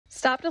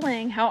Stop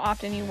delaying how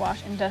often you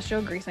wash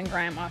industrial grease and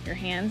grime off your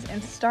hands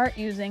and start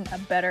using a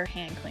better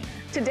hand cleaner.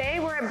 Today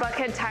we're at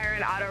Buckhead Tire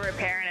and Auto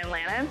Repair in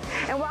Atlanta,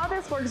 and while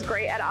this works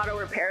great at auto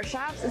repair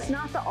shops, it's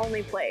not the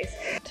only place.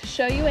 To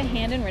show you a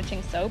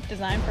hand-enriching soap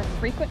designed for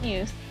frequent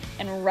use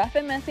in rough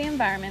and messy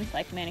environments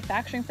like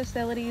manufacturing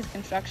facilities,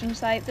 construction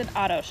sites, and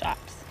auto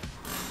shops.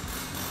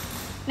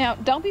 Now,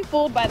 don't be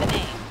fooled by the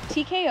name.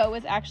 TKO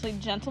is actually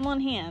gentle on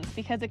hands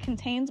because it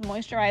contains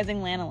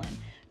moisturizing lanolin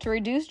to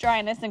reduce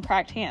dryness and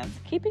cracked hands,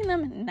 keeping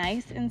them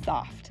nice and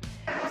soft.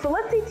 So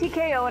let's see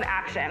TKO in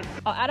action.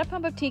 I'll add a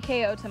pump of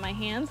TKO to my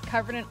hands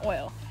covered in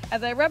oil.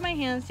 As I rub my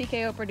hands,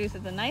 TKO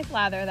produces a nice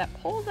lather that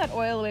pulls that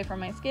oil away from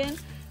my skin,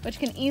 which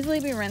can easily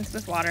be rinsed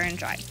with water and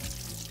dried.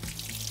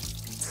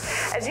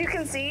 As you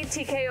can see,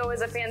 TKO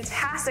is a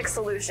fantastic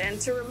solution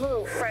to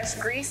remove fresh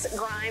grease,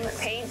 grime,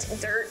 paint,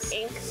 dirt,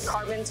 ink,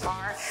 carbon,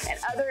 tar, and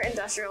other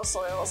industrial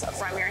soils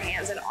from your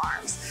hands and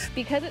arms.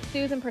 Because it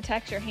soothes and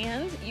protects your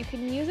hands, you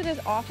can use it as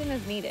often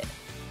as needed.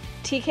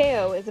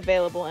 TKO is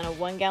available in a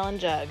 1-gallon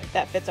jug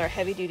that fits our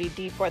heavy-duty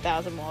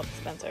D4000 wall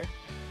dispenser.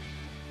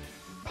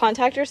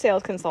 Contact your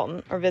sales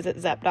consultant or visit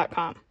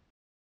zepp.com.